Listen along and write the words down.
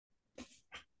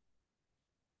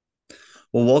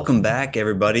Well, welcome back,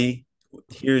 everybody.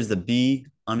 Here's the Be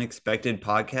Unexpected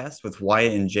podcast with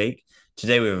Wyatt and Jake.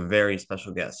 Today, we have a very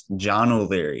special guest, John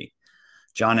O'Leary.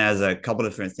 John has a couple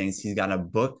different things. He's got a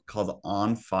book called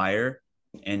On Fire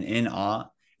and In Awe,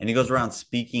 and he goes around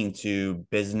speaking to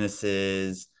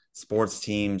businesses, sports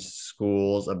teams,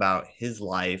 schools about his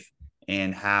life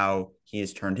and how he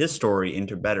has turned his story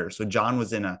into better. So, John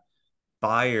was in a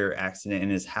fire accident in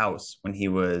his house when he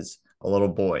was a little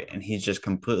boy, and he's just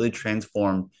completely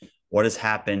transformed what has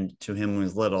happened to him when he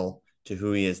was little to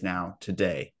who he is now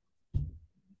today.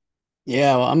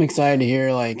 Yeah, well, I'm excited to hear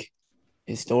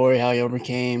his story, how he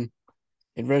overcame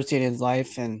adversity in his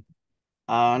life, and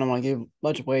I don't want to give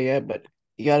much away yet, but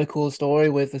he got a cool story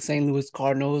with the St. Louis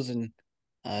Cardinals and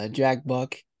Jack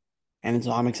Buck, and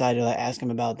so I'm excited to ask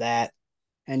him about that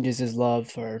and just his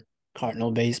love for Cardinal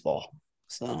baseball.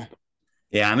 So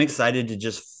Yeah, I'm excited to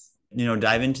just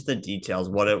dive into the details,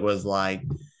 what it was like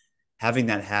having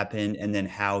that happen, and then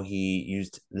how he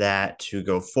used that to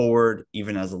go forward,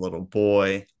 even as a little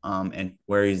boy, and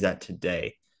where he's at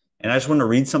today. And I just want to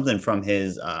read something from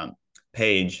his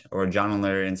page or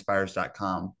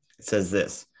johnandlarryinspires.com. It says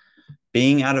this: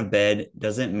 being out of bed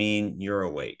doesn't mean you're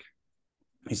awake.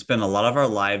 We spend a lot of our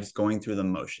lives going through the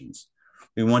motions.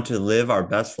 We want to live our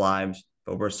best lives,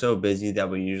 but we're so busy that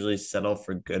we usually settle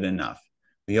for good enough.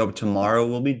 We hope tomorrow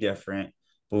will be different,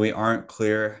 but we aren't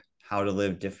clear how to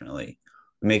live differently.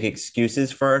 We make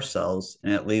excuses for ourselves,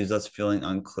 and it leaves us feeling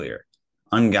unclear,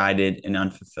 unguided, and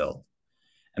unfulfilled.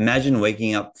 Imagine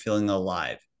waking up feeling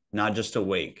alive, not just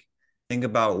awake. Think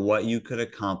about what you could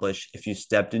accomplish if you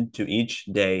stepped into each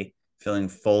day feeling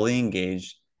fully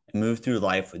engaged and moved through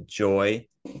life with joy,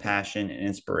 passion, and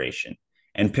inspiration.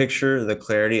 And picture the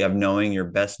clarity of knowing your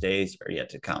best days are yet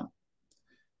to come.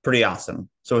 Pretty awesome.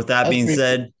 So, with that that's being pretty cool.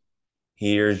 said,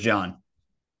 here's John.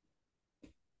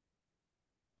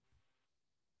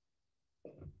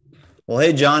 Well,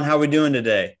 hey, John, how are we doing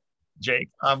today? Jake,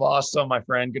 I'm awesome, my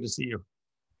friend. Good to see you.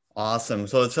 Awesome.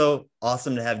 So it's so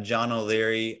awesome to have John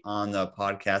O'Leary on the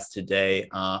podcast today.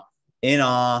 In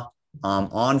awe,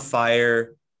 on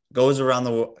fire, goes around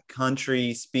the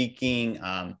country speaking,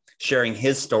 sharing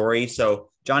his story. So,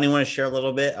 John, you want to share a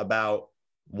little bit about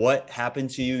what happened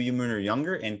to you when you were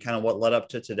younger and kind of what led up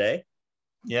to today?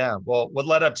 Yeah, well, what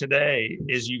led up today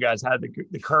is you guys had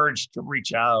the courage to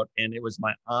reach out, and it was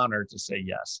my honor to say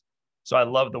yes. So I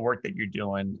love the work that you're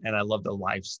doing, and I love the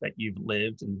lives that you've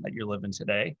lived and that you're living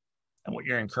today, and what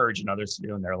you're encouraging others to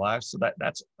do in their lives. So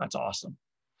that's awesome.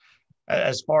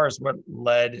 As far as what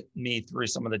led me through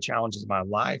some of the challenges of my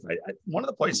life, one of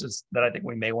the places that I think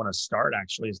we may want to start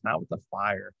actually is not with the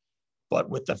fire, but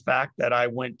with the fact that I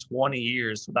went 20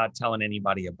 years without telling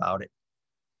anybody about it.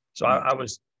 So I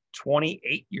was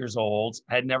 28 years old.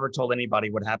 I had never told anybody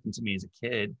what happened to me as a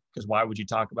kid, because why would you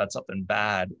talk about something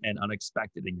bad and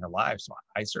unexpected in your life? So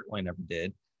I certainly never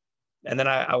did. And then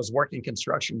I was working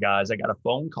construction, guys. I got a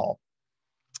phone call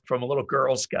from a little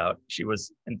Girl Scout. She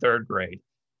was in third grade.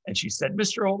 And she said,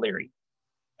 Mr. O'Leary.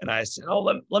 And I said,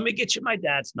 oh, let me get you my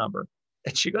dad's number.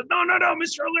 And she goes, no,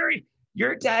 Mr. O'Leary,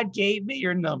 your dad gave me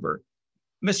your number.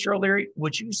 Mr. O'Leary,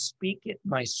 would you speak at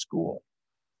my school?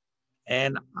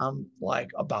 And I'm like,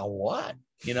 about what?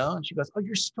 And she goes, oh,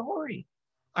 your story.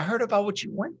 I heard about what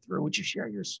you went through. Would you share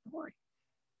your story?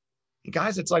 And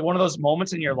guys, it's like one of those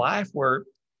moments in your life where,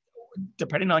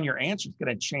 depending on your answer, it's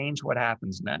going to change what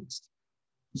happens next.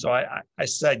 So I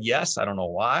said yes. I don't know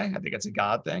why. I think it's a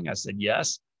God thing. I said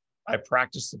yes. I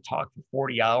practiced to talk for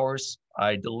 40 hours.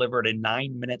 I delivered a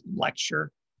 9-minute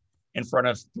lecture in front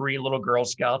of 3 little Girl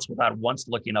Scouts without once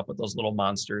looking up at those little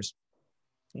monsters.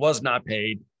 Was not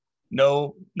paid.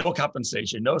 No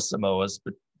compensation, no Samoas,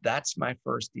 but that's my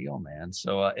first deal, man.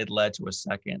 So it led to a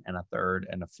second and a third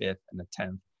and a fifth and a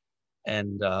 10th.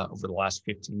 And over the last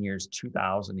 15 years,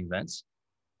 2,000 events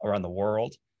around the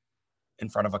world in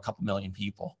front of a couple million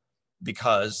people,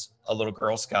 because a little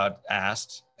Girl Scout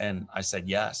asked and I said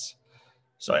yes.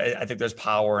 So I think there's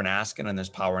power in asking, and there's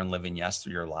power in living yes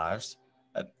through your lives.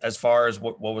 As far as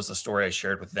what was the story I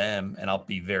shared with them, and I'll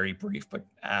be very brief, but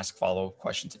ask follow-up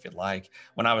questions if you'd like.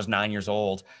 When I was 9 years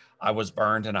old, I was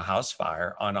burned in a house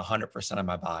fire on 100% of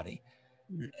my body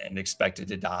and expected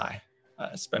to die.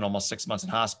 I spent almost 6 months in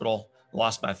hospital,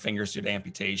 lost my fingers due to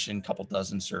amputation, couple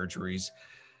dozen surgeries.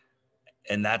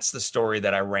 And that's the story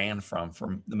that I ran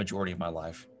from the majority of my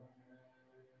life.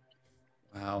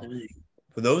 Wow.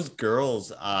 For those girls,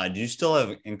 do you still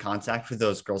have in contact with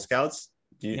those Girl Scouts?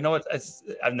 Do you? You know,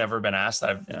 I've never been asked.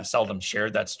 I've Yeah. seldom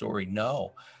shared that story.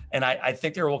 No. And I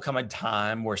think there will come a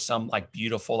time where some like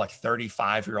beautiful, like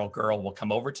 35-year-old girl will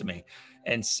come over to me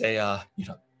and say,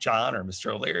 John or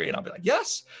Mr. O'Leary. And I'll be like,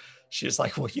 yes. She's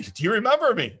like, well, do you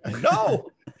remember me?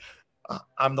 No,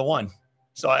 I'm the one.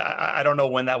 So I don't know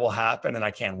when that will happen, and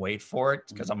I can't wait for it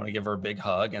because I'm going to give her a big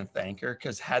hug and thank her,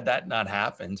 because had that not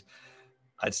happened,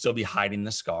 I'd still be hiding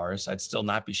the scars. I'd still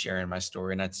not be sharing my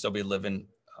story, and I'd still be living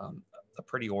a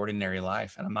pretty ordinary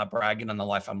life. And I'm not bragging on the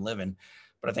life I'm living,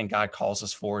 but I think God calls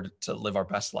us forward to live our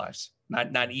best lives,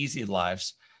 not easy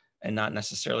lives, and not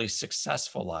necessarily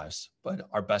successful lives, but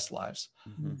our best lives.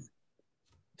 Mm-hmm.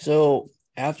 So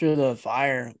after the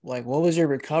fire, like, what was your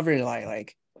recovery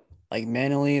like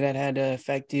mentally that had to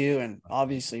affect you, and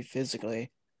obviously physically?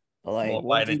 But like, Well,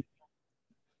 what did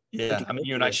yeah, you I mean, go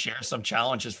you and I through? share some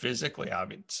challenges physically. I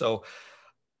mean, so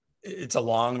it's a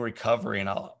long recovery, and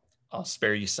I'll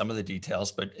spare you some of the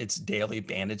details, but it's daily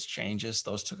bandage changes.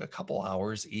 Those took a couple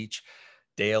hours each.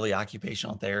 Daily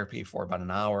occupational therapy for about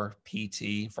an hour,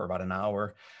 PT for about an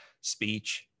hour,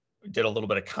 speech. We did a little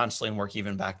bit of counseling work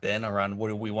even back then around what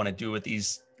do we want to do with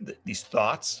these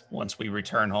thoughts once we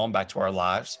return home back to our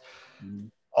lives. Mm-hmm.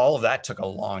 All of that took a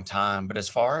long time, but as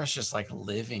far as just like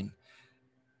living,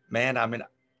 man, I mean,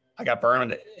 I got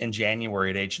burned in January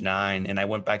at age 9, and I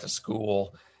went back to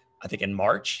school, I think in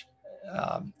March,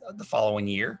 the following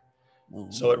year.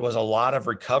 Mm-hmm. So it was a lot of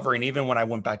recovery. And even when I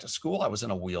went back to school, I was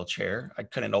in a wheelchair. I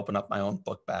couldn't open up my own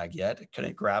book bag yet. I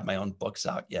couldn't grab my own books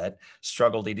out yet.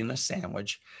 Struggled eating a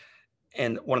sandwich.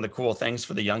 And one of the cool things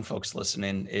for the young folks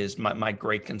listening is my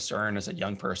great concern as a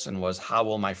young person was, how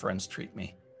will my friends treat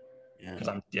me? Yeah. Because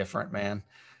I'm different, man.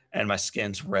 And my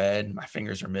skin's red, my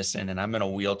fingers are missing, and I'm in a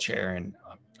wheelchair, and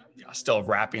I still have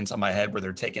wrappings on my head where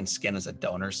they're taking skin as a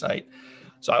donor site.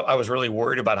 So I was really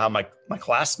worried about how my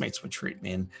classmates would treat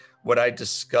me. And what I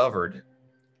discovered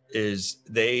is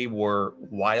they were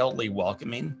wildly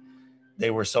welcoming. They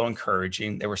were so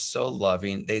encouraging. They were so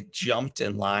loving. They jumped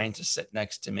in line to sit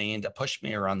next to me and to push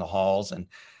me around the halls. And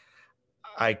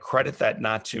I credit that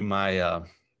not to my,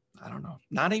 I don't know,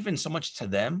 not even so much to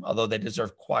them, although they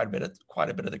deserve quite a bit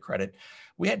of the credit.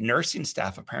 We had nursing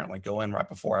staff apparently go in right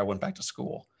before I went back to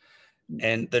school,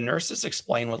 and the nurses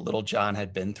explained what little John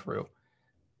had been through,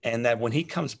 and that when he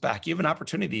comes back, you have an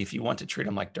opportunity if you want to treat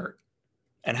him like dirt,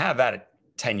 and have at it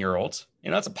 10-year-olds.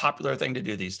 You know, it's a popular thing to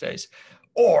do these days,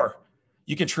 or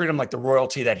you can treat him like the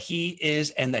royalty that he is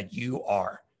and that you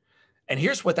are. And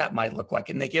here's what that might look like.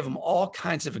 And they give him all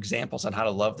kinds of examples on how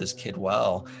to love this kid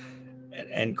well.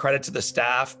 And credit to the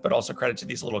staff, but also credit to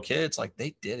these little kids. Like,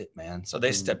 they did it, man. So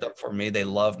they stepped up for me. They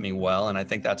loved me well. And I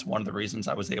think that's one of the reasons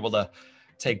I was able to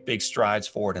take big strides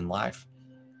forward in life.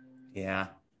 Yeah.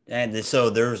 And so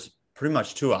there's pretty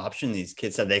much two options. These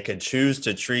kids said they could choose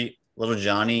to treat little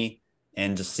Johnny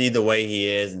and just see the way he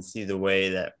is and see the way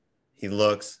that he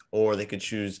looks, or they could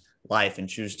choose life and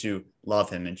choose to love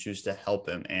him and choose to help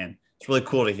him. And it's really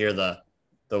cool to hear the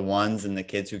ones and the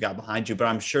kids who got behind you. But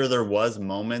I'm sure there was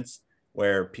moments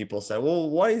where people said, well,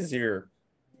 why is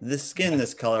this skin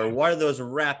this color? Why are those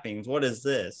wrappings? What is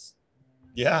this?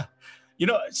 Yeah. You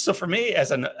know, so for me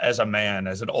as a man,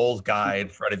 as an old guy in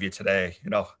front of you today, you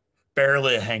know,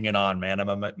 barely hanging on, man. I'm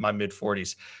in my mid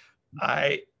 40s.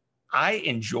 I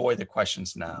enjoy the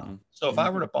questions now. Mm-hmm. So if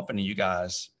I were to bump into you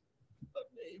guys,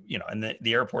 you know, in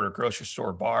the airport or grocery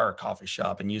store, bar or coffee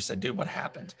shop, and you said, dude, what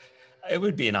happened? It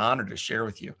would be an honor to share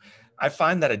with you. I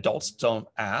find that adults don't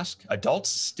ask. Adults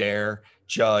stare,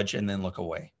 judge, and then look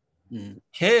away. Mm.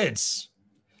 Kids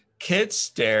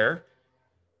stare,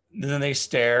 then they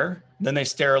stare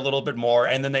a little bit more,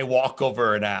 and then they walk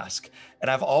over and ask.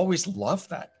 And I've always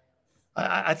loved that.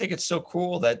 I think it's so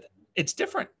cool that it's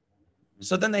different.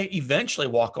 So then they eventually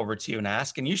walk over to you and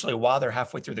ask. And usually while they're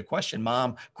halfway through the question,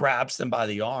 mom grabs them by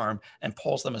the arm and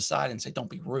pulls them aside and say, don't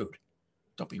be rude.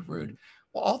 Don't be rude.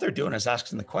 Well, all they're doing is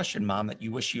asking the question, mom, that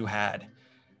you wish you had.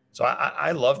 So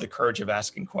I love the courage of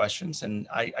asking questions, and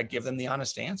I give them the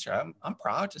honest answer. I'm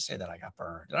proud to say that I got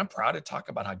burned, and I'm proud to talk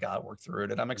about how God worked through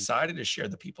it. And I'm excited to share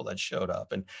the people that showed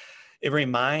up. And it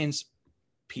reminds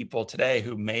people today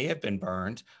who may have been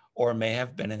burned, or may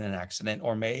have been in an accident,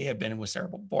 or may have been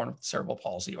born with cerebral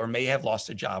palsy, or may have lost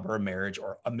a job or a marriage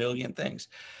or a million things,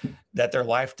 that their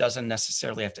life doesn't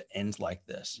necessarily have to end like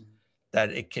this,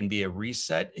 that it can be a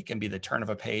reset. It can be the turn of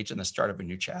a page and the start of a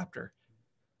new chapter.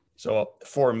 So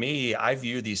for me, I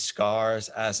view these scars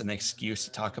as an excuse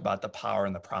to talk about the power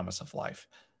and the promise of life.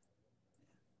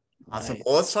 Awesome. Nice.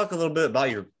 Well, let's talk a little bit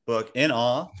about your book, In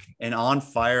Awe and On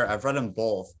Fire. I've read them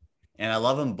both, and I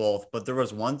love them both. But there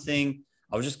was one thing,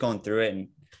 I was just going through it and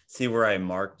see where I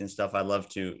marked and stuff. I love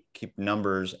to keep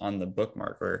numbers on the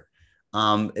bookmarker.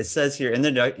 It says here in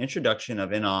the introduction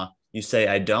of In Awe, you say,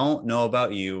 I don't know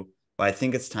about you, but I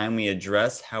think it's time we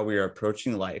address how we are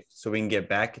approaching life so we can get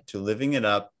back to living it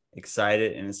up,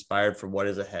 excited and inspired for what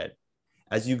is ahead.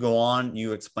 as you go on,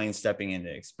 you explain stepping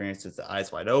into experience with the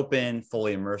eyes wide open,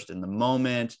 fully immersed in the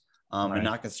moment, and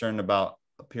not concerned about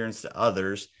appearance to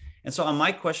others. And so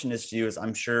my question is to you is,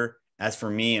 I'm sure as for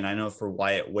me, and I know for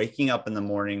Wyatt, waking up in the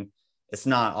morning, it's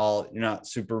not all, you're not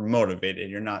super motivated,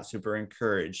 you're not super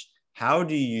encouraged. How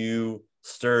do you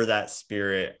stir that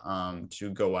spirit to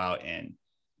go out and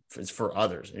for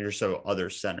others? You're so other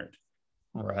centered.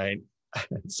 Right.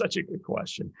 Such a good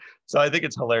question. So I think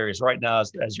it's hilarious right now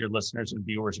as your listeners and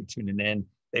viewers are tuning in,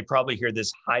 they probably hear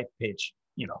this high pitch,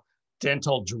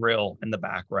 dental drill in the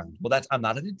background. Well, I'm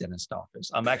not at a dentist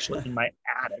office. I'm actually in my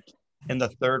attic in the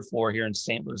third floor here in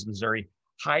St. Louis, Missouri,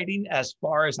 hiding as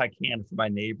far as I can from my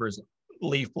neighbors'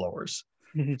 leaf blowers.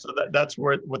 So that's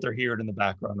what they're hearing in the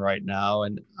background right now.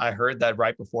 And I heard that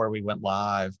right before we went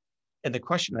live. And the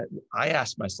question that I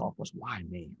asked myself was, why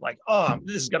me? Like, oh,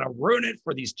 this is going to ruin it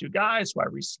for these two guys who I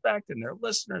respect and their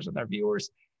listeners and their viewers.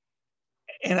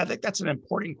 And I think that's an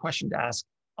important question to ask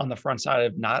on the front side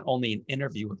of not only an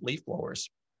interview with leaf blowers,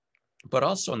 but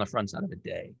also on the front side of a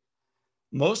day.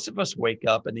 Most of us wake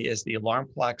up and as the alarm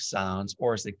clock sounds,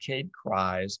 or as the kid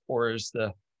cries, or as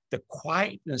the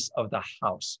quietness of the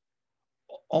house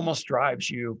almost drives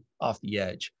you off the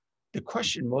edge. The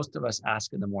question most of us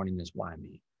ask in the morning is, why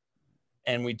me?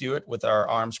 And we do it with our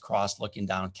arms crossed, looking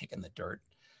down, kicking the dirt.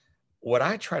 What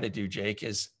I try to do, Jake,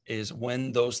 is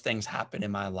when those things happen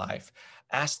in my life,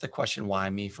 ask the question, why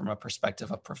me, from a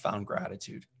perspective of profound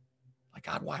gratitude. Like,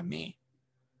 God, why me?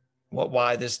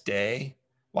 Why this day?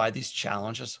 Why these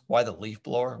challenges? Why the leaf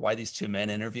blower? Why these two men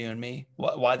interviewing me?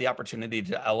 Why the opportunity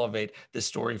to elevate this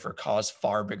story for a cause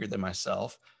far bigger than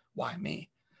myself? Why me?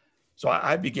 So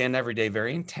I begin every day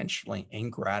very intentionally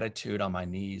in gratitude on my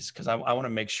knees, because I want to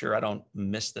make sure I don't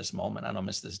miss this moment. I don't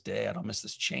miss this day. I don't miss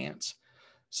this chance.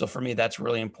 So for me, that's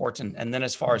really important. And then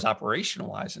as far as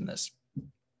operationalizing this,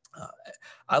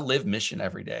 I live mission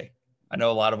every day. I know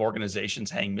a lot of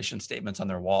organizations hang mission statements on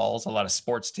their walls. A lot of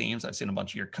sports teams, I've seen a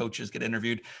bunch of your coaches get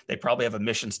interviewed. They probably have a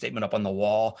mission statement up on the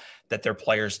wall that their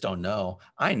players don't know.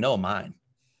 I know mine.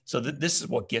 So this is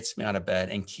what gets me out of bed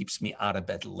and keeps me out of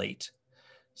bed late.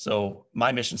 So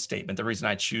my mission statement, the reason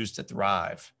I choose to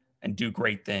thrive and do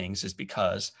great things is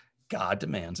because God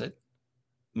demands it.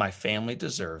 My family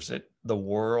deserves it. The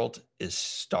world is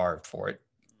starved for it.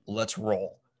 Let's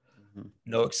roll.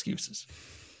 No excuses.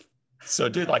 So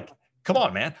dude, like, come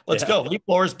on, man, let's go. Leaf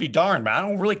blowers be darned, man. I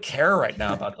don't really care right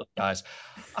now about those guys.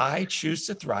 I choose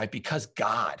to thrive because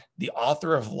God, the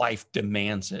author of life,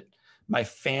 demands it. My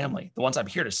family, the ones I'm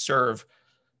here to serve,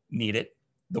 need it.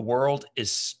 The world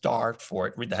is starved for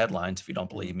it. Read the headlines if you don't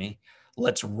believe me.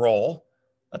 Let's roll.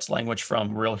 That's language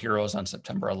from Real Heroes on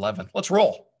September 11th. Let's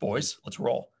roll, boys. Let's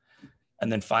roll. And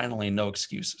then finally, no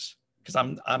excuses, because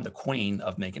I'm the queen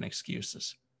of making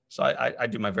excuses. So I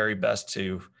do my very best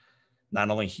to not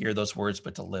only hear those words,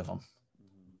 but to live them.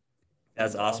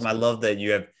 That's awesome. I love that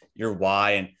you have your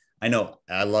why. And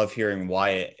I love hearing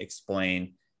Wyatt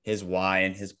explain his why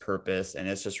and his purpose. And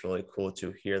it's just really cool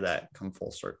to hear that come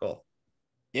full circle.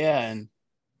 Yeah, and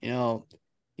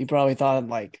you probably thought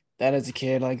like that as a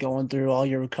kid, like going through all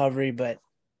your recovery, but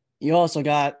you also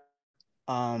got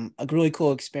a really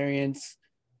cool experience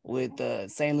with the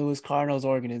St. Louis Cardinals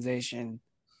organization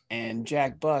and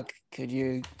Jack Buck. Could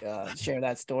you share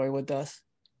that story with us?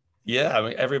 Yeah, I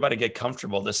mean, everybody get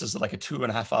comfortable. This is like a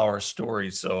 2.5 hour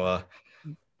story. So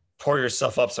pour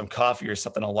yourself up some coffee or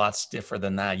something a lot stiffer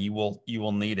than that. You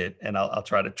will need it. And I'll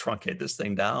try to truncate this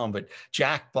thing down. But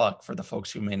Jack Buck, for the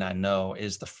folks who may not know,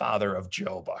 is the father of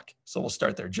Joe Buck. So we'll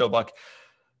start there. Joe Buck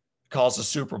calls the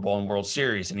Super Bowl and World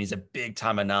Series, and he's a big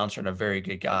time announcer and a very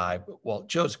good guy. Well,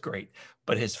 Joe's great,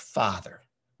 but his father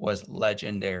was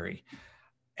legendary.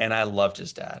 And I loved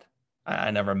his dad. I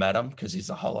never met him because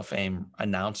he's a Hall of Fame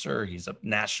announcer. He's a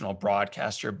national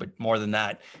broadcaster, but more than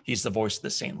that, he's the voice of the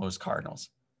St. Louis Cardinals.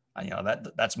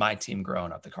 That's my team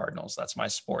growing up, the Cardinals. That's my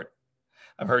sport.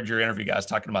 I've heard your interview guys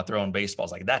talking about throwing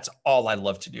baseballs. Like, that's all I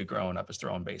loved to do growing up, is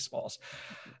throwing baseballs.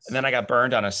 And then I got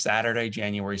burned on a Saturday,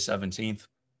 January 17th.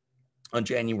 On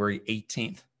January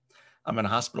 18th, I'm in a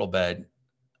hospital bed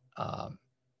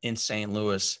in St.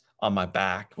 Louis on my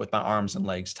back with my arms and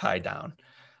legs tied down.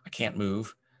 I can't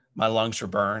move. My lungs are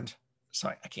burned, so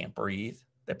I can't breathe.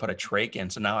 They put a trach in,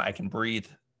 so now I can breathe,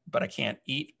 but I can't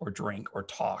eat or drink or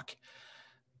talk.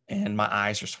 And my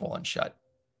eyes are swollen shut.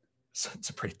 So it's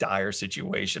a pretty dire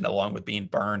situation, along with being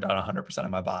burned on 100%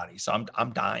 of my body. So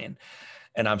I'm dying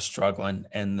and I'm struggling,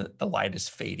 and the light is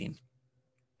fading.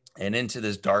 And into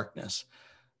this darkness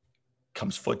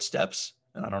comes footsteps,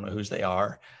 and I don't know whose they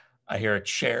are. I hear a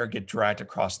chair get dragged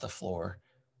across the floor.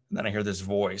 And then I hear this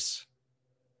voice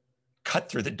cut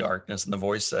through the darkness, and the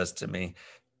voice says to me,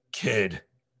 kid,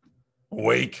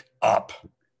 wake up.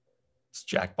 It's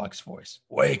Jack Buck's voice.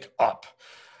 Wake up.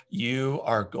 You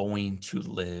are going to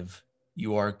live.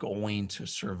 You are going to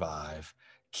survive.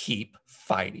 Keep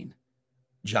fighting.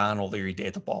 John O'Leary Day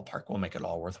at the ballpark will make it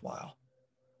all worthwhile.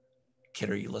 Kid,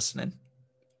 are you listening?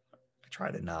 I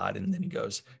try to nod, and then he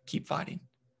goes, keep fighting.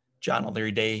 John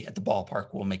O'Leary Day at the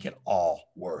ballpark will make it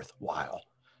all worthwhile.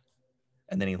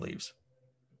 And then he leaves.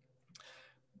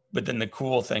 But then the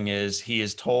cool thing is he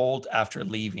is told after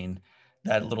leaving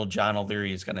that little John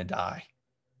O'Leary is going to die.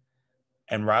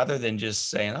 And rather than just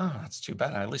saying, oh, that's too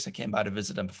bad, at least I came by to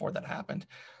visit him before that happened,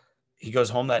 he goes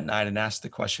home that night and asks the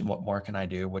question, what more can I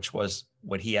do? Which was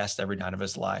what he asked every night of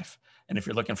his life. And if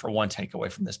you're looking for one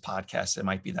takeaway from this podcast, it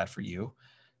might be that for you,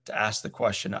 to ask the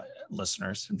question,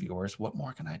 listeners and viewers, what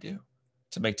more can I do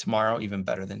to make tomorrow even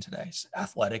better than today?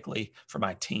 Athletically, for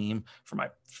my team, for my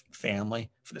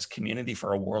family, for this community,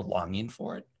 for a world longing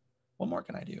for it. What more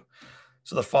can I do?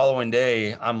 So the following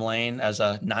day, I'm laying as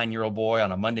a 9-year-old boy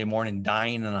on a Monday morning,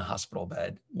 dying in a hospital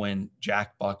bed, when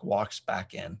Jack Buck walks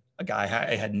back in. A guy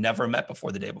I had never met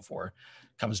before the day before,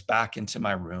 comes back into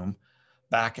my room,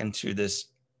 back into this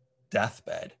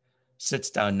deathbed,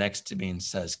 sits down next to me and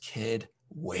says, kid,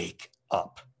 wake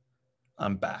up.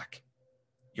 I'm back.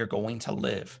 You're going to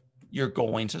live. You're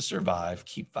going to survive.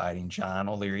 Keep fighting. John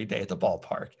O'Leary Day at the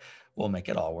ballpark. We'll make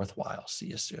it all worthwhile. See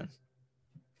you soon.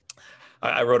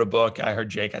 I wrote a book. I heard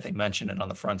Jake, I think, mention it on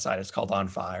the front side. It's called On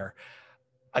Fire.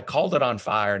 I called it On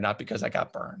Fire, not because I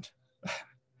got burned,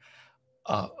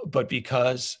 but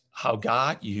because how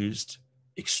God used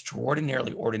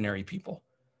extraordinarily ordinary people,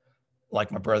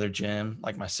 like my brother Jim,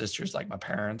 like my sisters, like my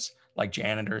parents, like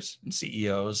janitors and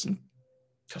CEOs and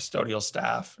custodial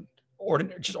staff,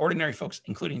 just ordinary folks,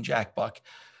 including Jack Buck,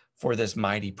 for this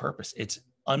mighty purpose. It's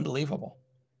unbelievable.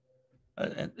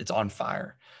 It's on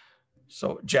fire.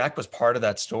 So Jack was part of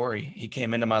that story. He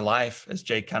came into my life, as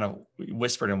Jake kind of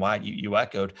whispered and Wyatt, you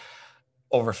echoed,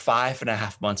 over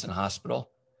 5.5 months in hospital.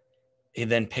 He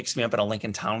then picks me up in a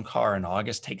Lincoln Town car in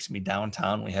August, takes me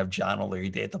downtown. We have John O'Leary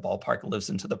Day at the ballpark, lives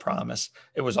into the promise.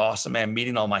 It was awesome, man.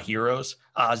 Meeting all my heroes,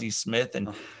 Ozzie Smith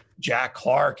and Jack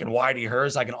Clark and Whitey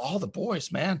Herzog and all the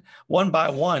boys, man. One by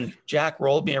one, Jack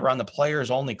rolled me around the players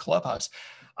only clubhouse.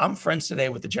 I'm friends today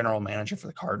with the general manager for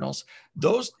the Cardinals.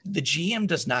 The GM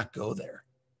does not go there.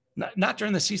 Not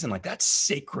during the season. Like, that's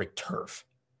sacred turf.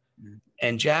 Mm-hmm.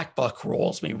 And Jack Buck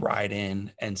rolls me right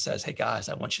in and says, hey guys,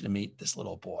 I want you to meet this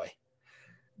little boy.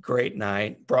 Great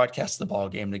night, broadcast the ball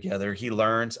game together. He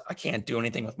learns I can't do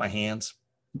anything with my hands.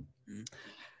 Mm-hmm.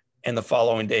 And the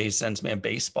following day, he sends me a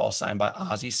baseball signed by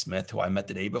Ozzie Smith, who I met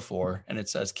the day before. And it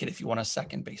says, kid, if you want a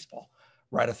second baseball,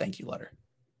 write a thank you letter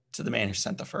to the man who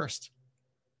sent the first.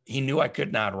 He knew I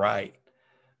could not write,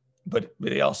 but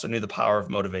he also knew the power of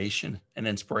motivation and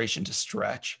inspiration to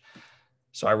stretch.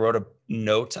 So I wrote a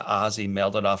note to Ozzie,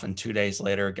 mailed it off, and 2 days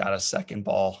later, got a second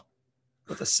ball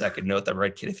with a second note that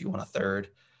read, kid, if you want a third,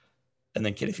 and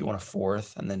then kid, if you want a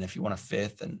fourth, and then if you want a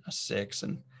fifth and a sixth.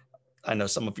 And I know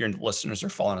some of your listeners are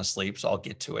falling asleep, so I'll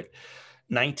get to it.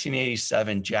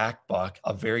 1987, Jack Buck,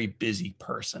 a very busy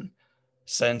person,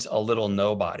 sent a little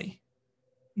nobody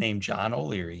named John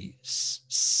O'Leary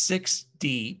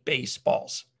 6D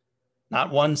baseballs,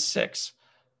 not 1-6,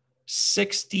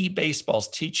 6D baseballs,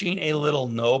 teaching a little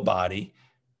nobody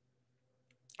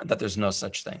that there's no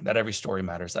such thing, that every story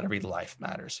matters, that every life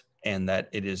matters, and that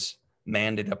it is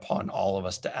mandated upon all of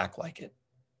us to act like it.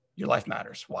 Your life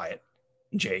matters, Wyatt,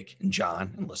 and Jake, and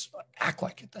John, and listen, act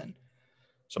like it then.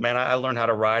 So, man, I learned how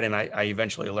to ride, and I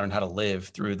eventually learned how to live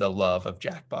through the love of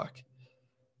Jack Buck.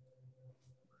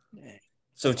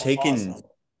 So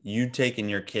you taking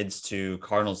your kids to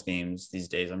Cardinals games these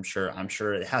days, I'm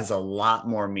sure it has a lot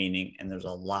more meaning, and there's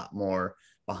a lot more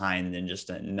behind than just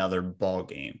another ball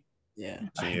game. Yeah.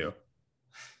 To you.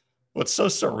 What's so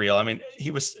surreal? I mean,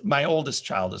 my oldest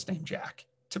child is named Jack,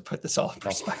 to put this all in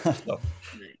perspective. So,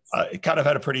 it kind of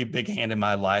had a pretty big hand in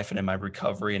my life and in my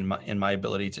recovery and in my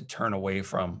ability to turn away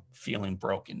from feeling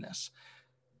brokenness.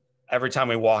 Every time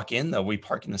we walk in, though, we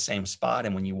park in the same spot.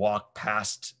 And when you walk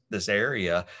past this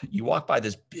area, you walk by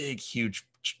this big, huge,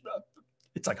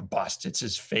 it's like a bust. It's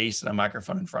his face and a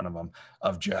microphone in front of him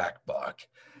of Jack Buck.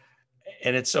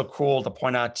 And it's so cool to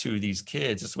point out to these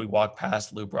kids as we walk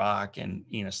past Lou Brock and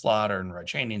Ina Slaughter and Red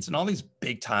Chanians and all these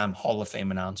big time Hall of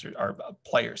Fame announcers or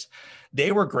players.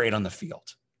 They were great on the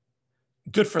field.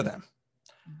 Good for them.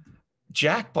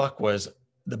 Jack Buck was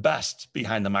the best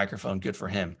behind the microphone. Good for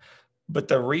him. But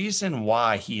the reason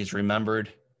why he is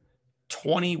remembered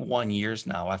 21 years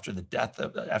now after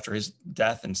his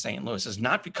death in St. Louis is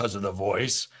not because of the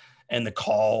voice and the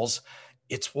calls.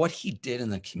 It's what he did in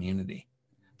the community.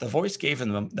 The voice gave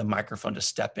him the microphone to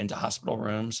step into hospital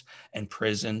rooms and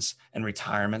prisons and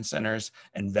retirement centers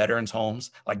and veterans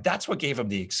homes. Like, that's what gave him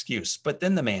the excuse. But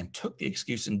then the man took the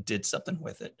excuse and did something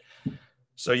with it.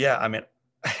 So yeah, I mean,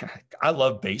 I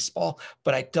love baseball,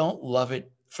 but I don't love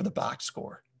it for the box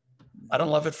score. I don't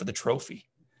love it for the trophy.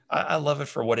 I love it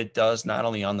for what it does, not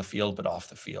only on the field, but off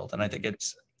the field. And I think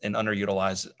it's an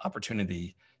underutilized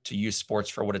opportunity to use sports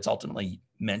for what it's ultimately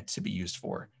meant to be used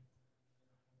for.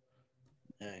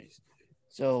 Nice.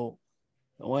 So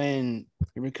when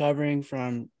you're recovering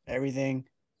from everything,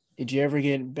 did you ever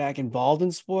get back involved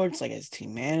in sports, like as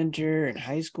team manager in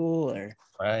high school or?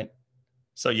 Right.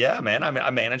 So yeah, man,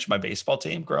 I managed my baseball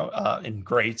team in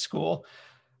grade school.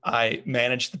 I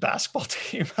managed the basketball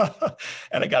team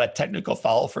and I got a technical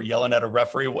foul for yelling at a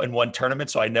referee in one tournament.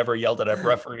 So I never yelled at a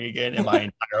referee again in my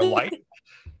entire life.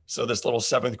 So this little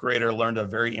 7th grader learned a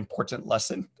very important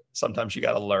lesson. Sometimes you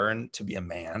got to learn to be a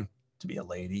man, to be a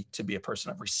lady, to be a person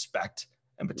of respect,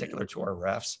 in particular to our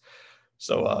refs.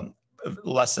 So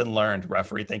lesson learned,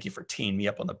 referee. Thank you for teeing me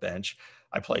up on the bench.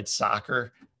 I played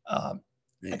soccer,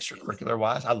 extracurricular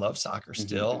wise. I love soccer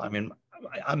still. I mean,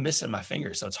 I'm missing my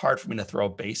fingers, so it's hard for me to throw a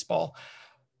baseball,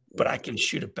 but I can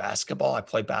shoot a basketball. I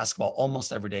play basketball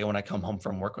almost every day when I come home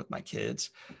from work with my kids.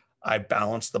 I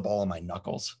balance the ball on my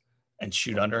knuckles and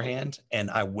shoot underhand, and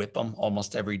I whip them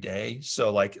almost every day.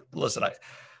 So like, listen,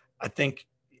 I think,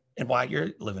 and why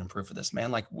you're living proof of this, man,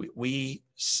 like we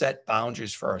set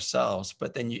boundaries for ourselves,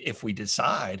 but then if we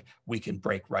decide, we can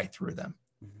break right through them.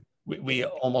 We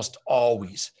almost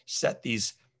always set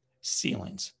these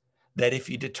ceilings that if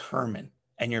you determine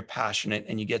and you're passionate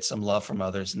and you get some love from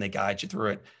others and they guide you through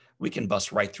it, we can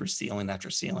bust right through ceiling after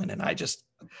ceiling. And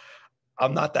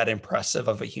I'm not that impressive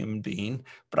of a human being,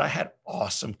 but I had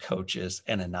awesome coaches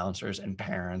and announcers and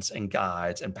parents and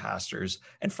guides and pastors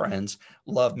and friends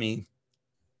love me.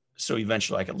 So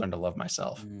eventually I could learn to love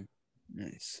myself.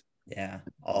 Nice. Yeah.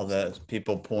 All the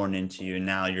people pouring into you.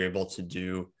 Now you're able to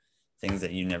do things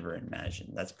that you never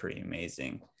imagined. That's pretty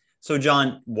amazing. So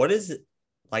John, what is it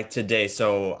like today?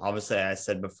 So obviously I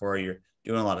said before, you're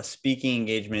doing a lot of speaking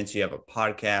engagements. You have a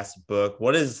podcast, book.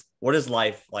 What is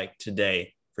life like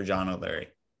today for John O'Leary?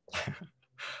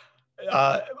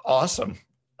 Awesome.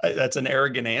 That's an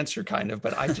arrogant answer kind of,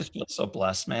 but I just feel so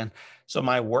blessed, man. So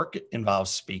my work involves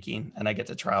speaking and I get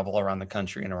to travel around the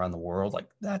country and around the world. Like,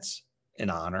 that's an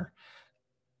honor.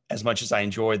 As much as I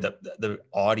enjoy the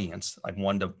audience, like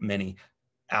one to many,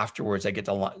 afterwards, I get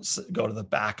to go to the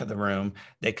back of the room.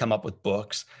 They come up with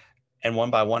books and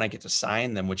one by one, I get to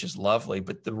sign them, which is lovely.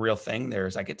 But the real thing there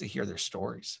is I get to hear their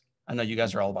stories. I know you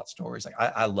guys are all about stories. Like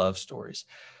I love stories.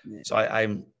 So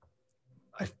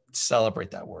I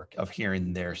celebrate that work of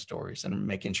hearing their stories and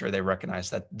making sure they recognize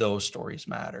that those stories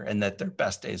matter and that their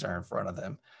best days are in front of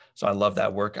them. So I love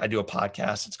that work. I do a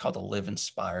podcast. It's called the Live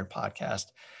Inspired Podcast.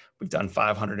 We've done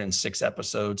 506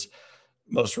 episodes.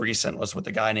 Most recent was with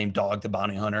a guy named Dog the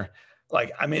Bounty Hunter.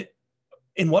 Like, I mean,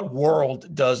 in what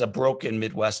world does a broken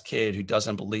Midwest kid who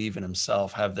doesn't believe in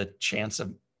himself have the chance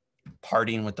of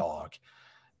partying with Dog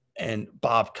and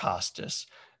Bob Costas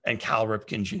and Cal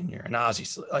Ripken Jr. and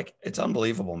Ozzy? Like, it's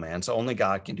unbelievable, man. So only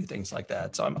God can do things like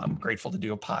that. So I'm grateful to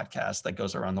do a podcast that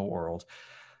goes around the world.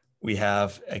 We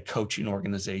have a coaching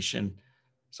organization.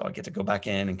 So I get to go back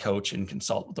in and coach and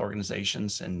consult with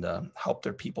organizations and help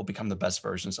their people become the best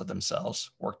versions of themselves,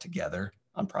 work together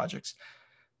on projects.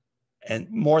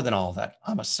 And more than all of that,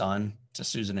 I'm a son to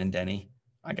Susan and Denny.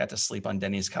 I got to sleep on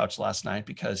Denny's couch last night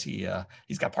because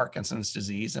he's got Parkinson's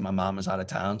disease and my mom is out of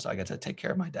town. So I got to take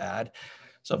care of my dad.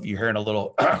 So if you're hearing a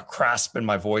little crasp in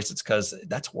my voice, it's because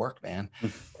that's work, man.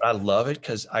 But I love it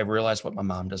because I realize what my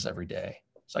mom does every day.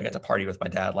 So I got to party with my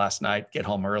dad last night, get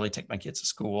home early, take my kids to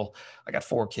school. I got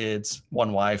 4 kids,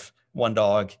 1 wife, 1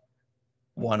 dog,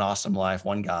 1 awesome life,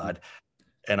 1 God.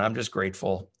 And I'm just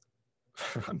grateful.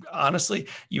 Honestly,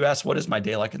 you asked, what is my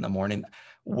day like in the morning?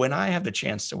 When I have the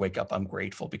chance to wake up, I'm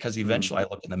grateful because eventually I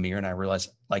look in the mirror and I realize,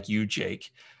 like you,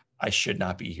 Jake, I should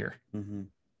not be here.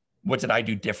 What did I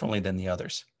do differently than the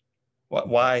others?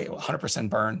 Why 100%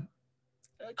 burn,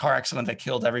 car accident that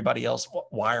killed everybody else?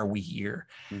 Why are we here?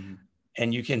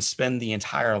 And you can spend the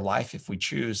entire life, if we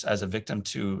choose, as a victim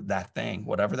to that thing,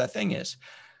 whatever that thing is.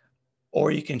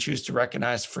 Or you can choose to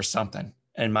recognize for something.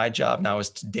 And my job now is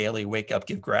to daily wake up,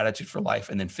 give gratitude for life,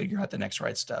 and then figure out the next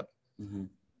right step.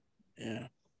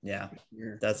 Yeah.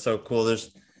 That's so cool.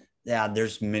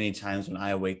 There's many times when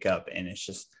I wake up and it's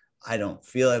just, I don't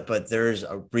feel it, but there's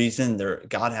a reason there.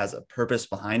 God has a purpose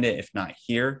behind it. If not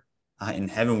here in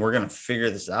heaven, we're going to figure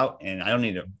this out. And I don't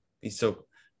need to be so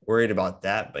worried about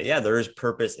that. But yeah, there is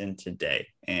purpose in today.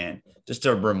 And just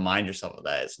to remind yourself of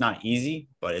that, it's not easy,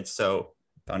 but it's so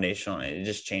foundational, and it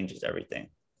just changes everything.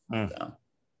 Mm.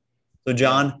 So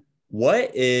John,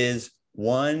 what is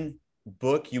one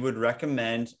book you would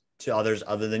recommend to others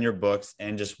other than your books,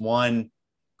 and just one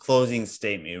closing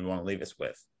statement you want to leave us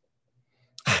with?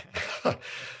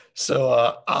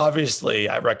 So obviously,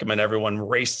 I recommend everyone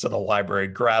race to the library,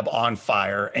 grab On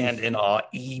Fire and In Awe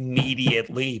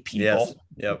immediately, people. Yes.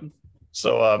 Yep.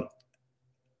 So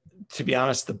to be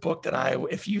honest, the book that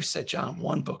if you said, John,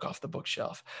 one book off the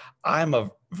bookshelf, I'm a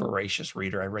voracious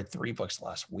reader. I read 3 books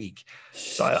last week.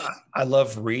 So I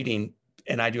love reading,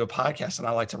 and I do a podcast, and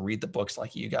I like to read the books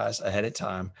like you guys ahead of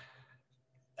time.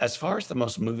 As far as the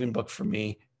most moving book for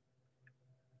me,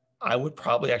 I would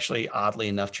probably actually, oddly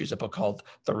enough, choose a book called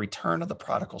The Return of the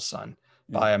Prodigal Son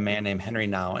by a man named Henry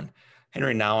Nouwen.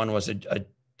 Henry Nouwen was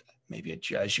maybe a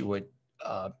Jesuit.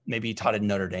 Maybe he taught at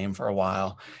Notre Dame for a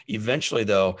while. Eventually,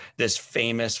 though, this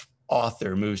famous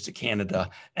author moves to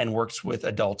Canada and works with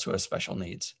adults who have special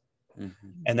needs. Mm-hmm.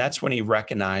 And that's when he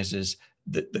recognizes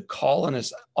the call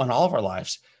on all of our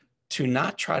lives to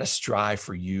not try to strive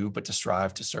for you, but to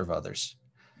strive to serve others.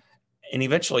 And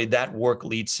eventually that work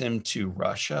leads him to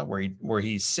Russia, where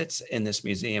he sits in this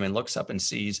museum and looks up and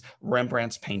sees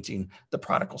Rembrandt's painting, The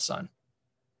Prodigal Son.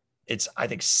 It's, I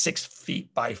think, 6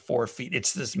 feet by 4 feet.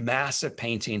 It's this massive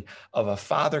painting of a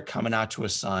father coming out to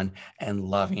his son and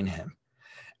loving him.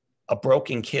 A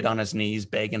broken kid on his knees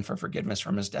begging for forgiveness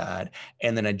from his dad,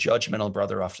 and then a judgmental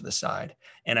brother off to the side.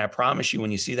 And I promise you,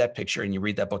 when you see that picture and you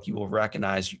read that book, you will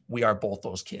recognize we are both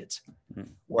those kids.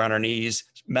 Mm-hmm. We're on our knees,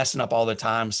 messing up all the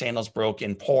time, sandals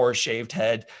broken, poor, shaved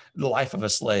head, the life of a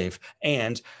slave.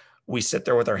 And we sit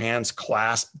there with our hands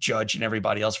clasped, judging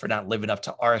everybody else for not living up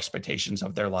to our expectations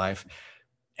of their life.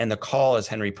 And the call, as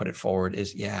Henry put it forward,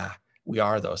 is, yeah, we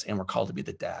are those, and we're called to be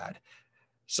the dad.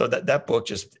 So that book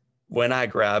just, when I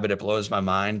grab it, it blows my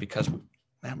mind, because,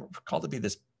 man, we're called to be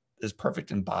this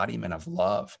perfect embodiment of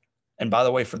love. And by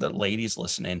the way, for the ladies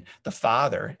listening, the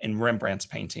father in Rembrandt's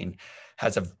painting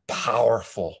has a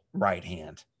powerful right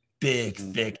hand, big,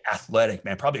 thick, athletic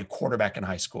man, probably a quarterback in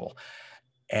high school.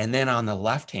 And then on the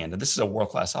left hand, and this is a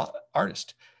world-class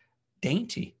artist,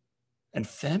 dainty and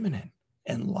feminine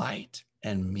and light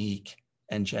and meek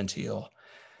and genteel.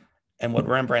 And what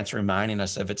Rembrandt's reminding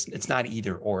us of, it's not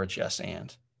either or, it's yes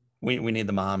and. We need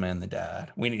the mom and the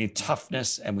dad. We need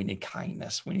toughness and we need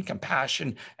kindness. We need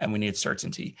compassion and we need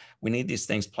certainty. We need these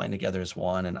things playing together as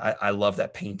one. And I love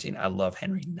that painting. I love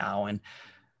Henry Nouwen.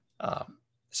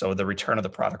 So The Return of the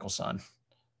Prodigal Son.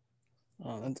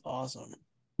 Oh, that's awesome.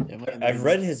 I've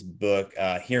read his book,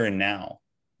 Here and Now.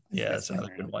 Yeah, that's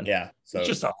another good one. Yeah. So it's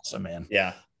just awesome, man.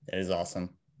 Yeah, it is awesome.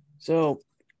 So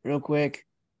real quick,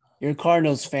 you're a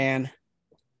Cardinals fan.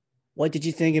 What did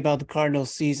you think about the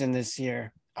Cardinals season this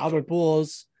year? Albert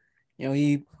Pujols,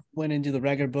 he went into the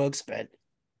record books, but it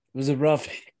was a rough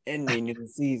ending to the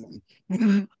season.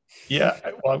 Yeah,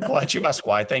 well, I'm glad you asked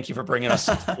why. Thank you for bringing us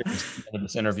into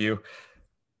this interview.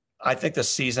 I think the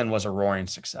season was a roaring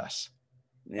success.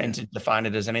 Yeah. And to define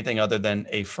it as anything other than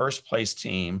a first-place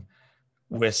team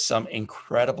with some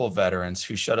incredible veterans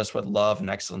who showed us what love and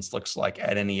excellence looks like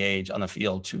at any age on the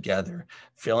field together,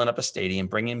 filling up a stadium,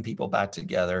 bringing people back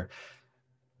together,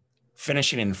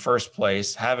 finishing in first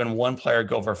place, having one player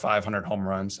go over 500 home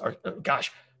runs, or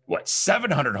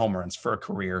 700 home runs for a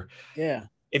career. Yeah.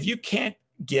 If you can't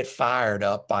get fired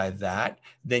up by that,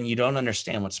 then you don't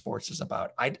understand what sports is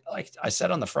about. Like I said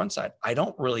on the front side, I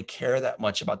don't really care that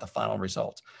much about the final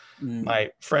result. My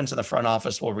friends in the front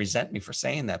office will resent me for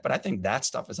saying that, but I think that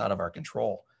stuff is out of our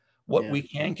control. What we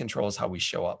can control is how we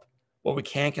show up. What we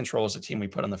can control is the team we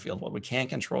put on the field. What we can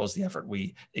control is the effort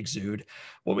we exude.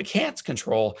 What we can't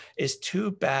control is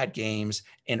 2 bad games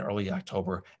in early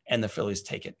October and the Phillies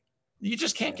take it. You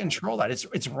just can't control that.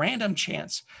 It's random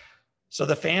chance. So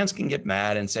the fans can get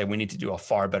mad and say we need to do a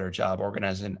far better job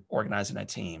organizing a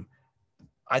team.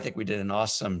 I think we did an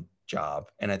awesome job,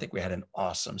 and I think we had an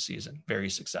awesome season, very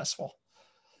successful.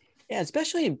 Yeah,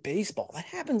 especially in baseball. That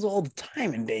happens all the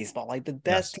time in baseball. Like the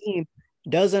best team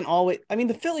doesn't always. I mean,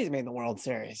 the Phillies made the World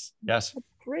Series. Yes, that's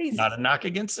crazy. Not a knock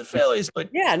against the Phillies, but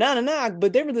yeah, not a knock.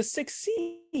 But they were the 6th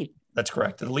seed. That's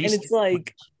correct. At least, and it's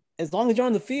like as long as you're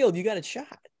on the field, you got a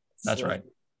shot. That's right.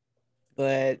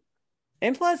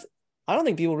 And plus, I don't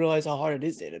think people realize how hard it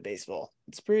is to hit a baseball.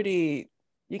 It's pretty.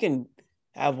 You can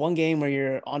have one game where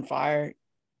you're on fire,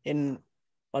 in a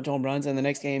bunch of home runs, and the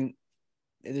next game,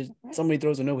 somebody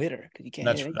throws a no-hitter because you can't.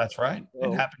 That's right.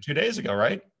 So, it happened 2 days ago,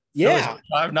 right? Yeah,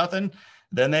 5-0.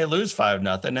 Then they lose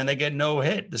 5-0, and they get no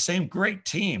hit. The same great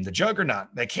team, the juggernaut,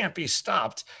 they can't be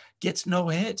stopped, gets no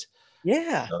hit.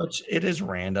 Yeah, so it is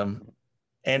random,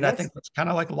 and I think it's kind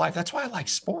of like life. That's why I like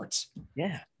sports.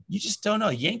 Yeah. you just don't know.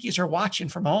 Yankees are watching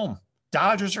from home.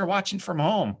 Dodgers are watching from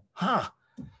home. Huh.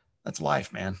 That's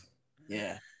life, man.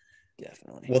 Yeah,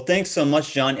 definitely. Well, thanks so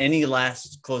much, John. Any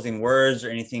last closing words or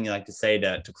anything you'd like to say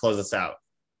to close us out?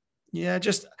 Yeah,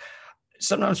 just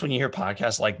sometimes when you hear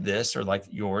podcasts like this or like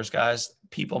yours, guys,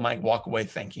 people might walk away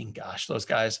thinking, gosh, those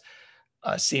guys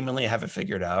seemingly have it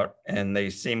figured out and they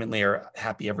seemingly are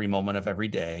happy every moment of every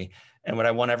day. And what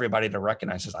I want everybody to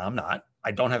recognize is I'm not.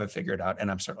 I don't have it figured out. And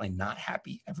I'm certainly not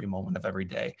happy every moment of every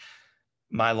day.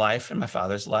 My life and my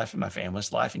father's life and my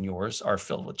family's life and yours are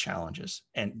filled with challenges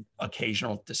and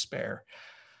occasional despair.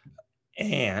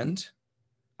 And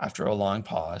after a long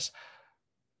pause,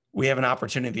 we have an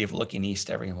opportunity of looking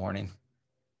east every morning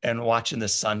and watching the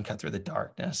sun cut through the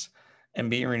darkness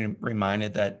and being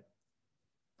reminded that,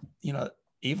 you know,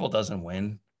 evil doesn't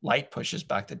win. Light pushes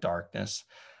back the darkness.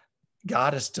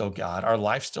 God is still God. Our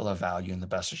life's still a value and the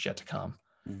best is yet to come.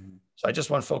 Mm-hmm. So I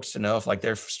just want folks to know if like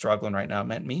they're struggling right now,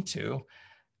 meant me too.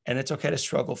 And it's okay to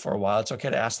struggle for a while. It's okay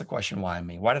to ask the question, why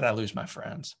me? Why did I lose my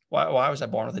friends? Why was I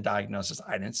born with a diagnosis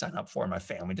I didn't sign up for? My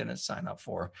family didn't sign up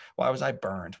for? Why was I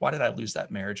burned? Why did I lose that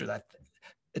marriage or that?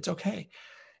 It's okay.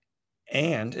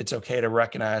 And it's okay to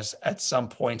recognize at some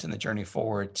point in the journey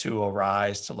forward to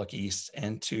arise, to look east,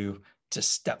 and to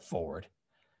step forward.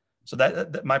 So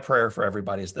that my prayer for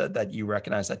everybody is that you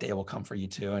recognize that day will come for you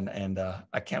too. And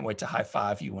I can't wait to high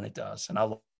five you when it does. And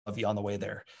I'll love you on the way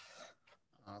there.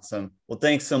 Awesome. Well,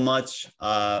 thanks so much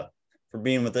for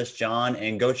being with us, John,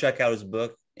 and go check out his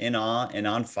book, In Awe and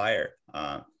On Fire.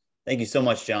 Thank you so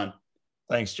much, John.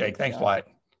 Thanks, Jake. Thanks, Wyatt.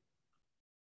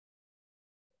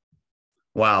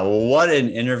 Wow. Well, what an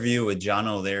interview with John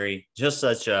O Leary. Just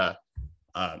such a,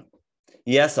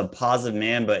 yes, a positive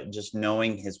man, but just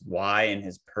knowing his why and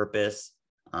his purpose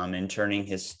and turning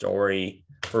his story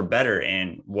for better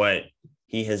and what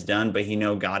he has done. But he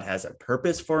know God has a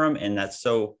purpose for him. And that's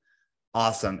so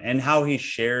awesome. And how he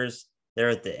shares there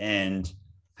at the end,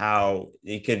 how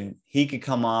he could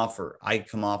come off, or I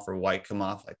come off, or Wyatt come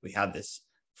off like we have this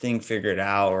thing figured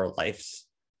out, or life's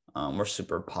we're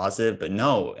super positive. But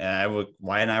no,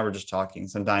 Wyatt and I were just talking.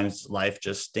 Sometimes life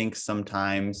just stinks.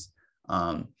 Sometimes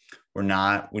we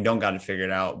don't got to figure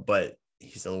it out. But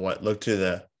he said, "What? Look to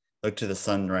the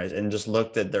sunrise, and just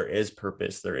look that there is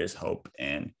purpose, there is hope."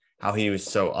 And how he was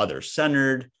so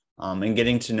other-centered, and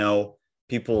getting to know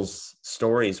people's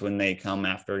stories when they come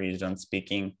after he's done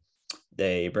speaking.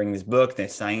 They bring this book, they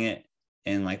sign it,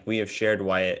 and like we have shared,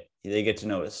 Wyatt, they get to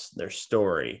know their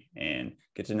story and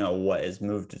get to know what has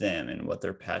moved them and what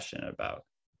they're passionate about.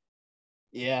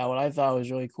 Yeah, what I thought was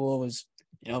really cool was,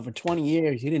 for 20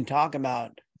 years, he didn't talk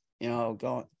about,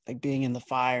 going like being in the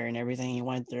fire and everything he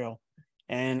went through.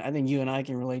 And I think you and I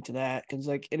can relate to that because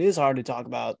like it is hard to talk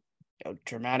about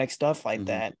traumatic stuff like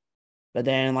that. But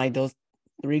then like those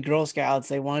 3 Girl Scouts,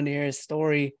 they wanted to hear his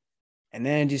story and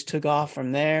then just took off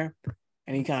from there.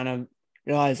 And he kind of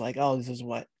realized like, oh, this is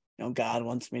what God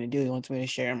wants me to do. He wants me to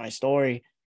share my story.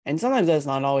 And sometimes that's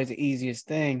not always the easiest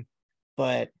thing,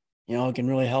 but it can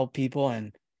really help people.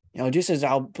 And just his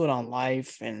output on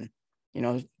life and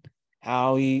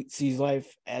how he sees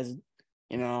life as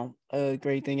a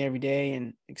great thing every day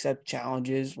and accept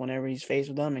challenges whenever he's faced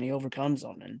with them and he overcomes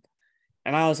them.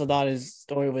 And I also thought his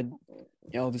story with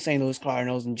the St. Louis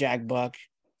Cardinals and Jack Buck,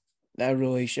 that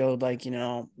really showed like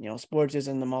sports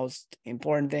isn't the most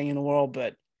important thing in the world,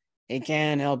 but it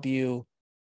can help you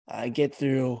get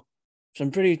through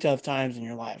some pretty tough times in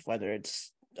your life, whether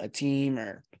it's a team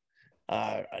or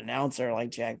announcer like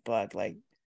Jack Buck, like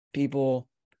people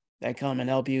that come and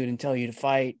help you and tell you to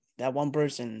fight. That one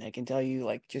person that can tell you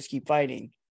like just keep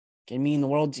fighting can mean the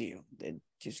world to you. They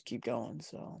just keep going.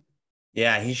 So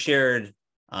yeah, he shared.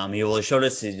 He showed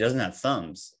us he doesn't have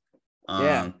thumbs.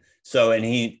 Yeah. So and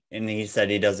he said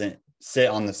he doesn't sit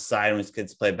on the side when his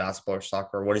kids play basketball or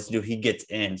soccer. What does he do? He gets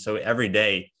in. So every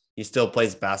day he still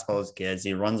plays basketball with his kids.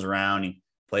 He runs around. He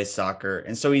plays soccer,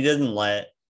 and so he doesn't let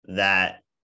that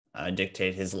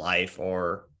dictate his life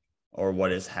or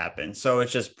what has happened. So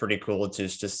it's just pretty cool to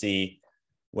see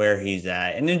where he's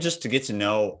at, and then just to get to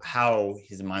know how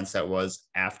his mindset was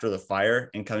after the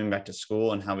fire and coming back to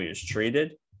school and how he was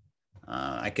treated.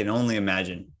 I can only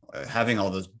imagine having all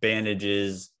those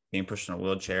bandages, being pushed in a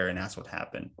wheelchair, and that's what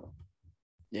happened.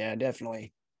 Yeah,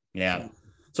 definitely. Yeah.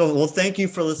 So, well, thank you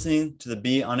for listening to the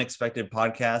Be Unexpected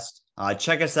podcast.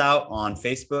 Check us out on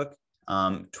Facebook,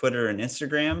 Twitter, and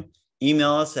Instagram.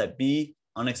 Email us at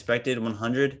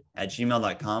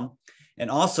beunexpected100@gmail.com. And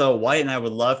also, Wyatt and I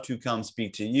would love to come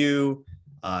speak to you,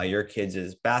 your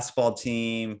kids' basketball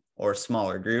team, or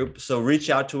smaller group. So reach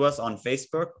out to us on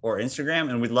Facebook or Instagram,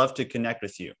 and we'd love to connect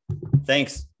with you.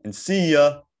 Thanks, and see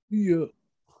ya. Yeah.